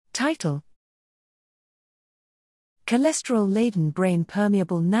Title: Cholesterol-laden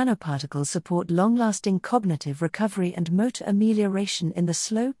brain-permeable nanoparticles support long-lasting cognitive recovery and motor amelioration in the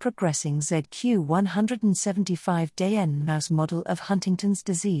slow-progressing zQ175DN mouse model of Huntington's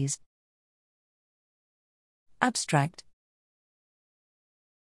disease. Abstract: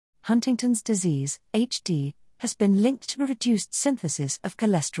 Huntington's disease, HD, has been linked to reduced synthesis of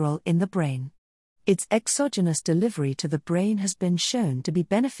cholesterol in the brain. Its exogenous delivery to the brain has been shown to be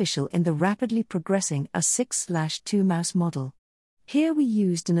beneficial in the rapidly progressing A6/2 mouse model. Here we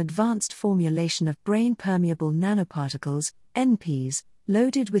used an advanced formulation of brain-permeable nanoparticles, NPs,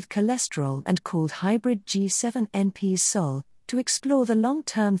 loaded with cholesterol and called hybrid G7-NPs Sol, to explore the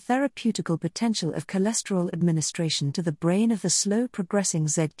long-term therapeutical potential of cholesterol administration to the brain of the slow-progressing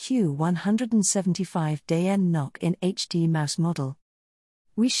zQ175DN NOC in HD mouse model.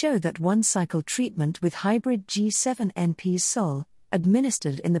 We show that one-cycle treatment with hybrid G7-NPs Sol,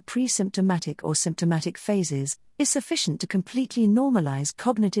 administered in the pre-symptomatic or symptomatic phases, is sufficient to completely normalize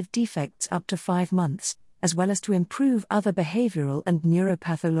cognitive defects up to 5 months, as well as to improve other behavioral and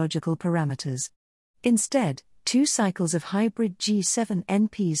neuropathological parameters. Instead, 2 cycles of hybrid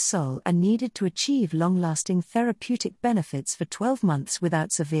G7-NPs Sol are needed to achieve long-lasting therapeutic benefits for 12 months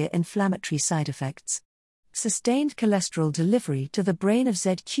without severe inflammatory side effects. Sustained cholesterol delivery to the brain of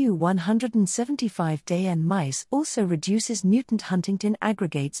zQ175DN mice also reduces mutant Huntington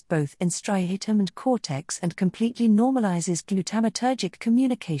aggregates both in striatum and cortex and completely normalizes glutamatergic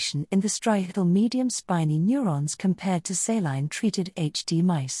communication in the striatal medium spiny neurons compared to saline-treated HD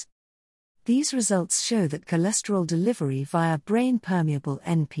mice. These results show that cholesterol delivery via brain-permeable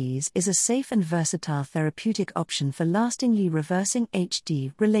NPs is a safe and versatile therapeutic option for lastingly reversing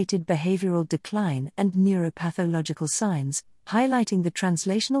HD-related behavioral decline and neuropathological signs, highlighting the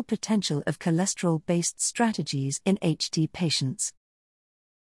translational potential of cholesterol-based strategies in HD patients.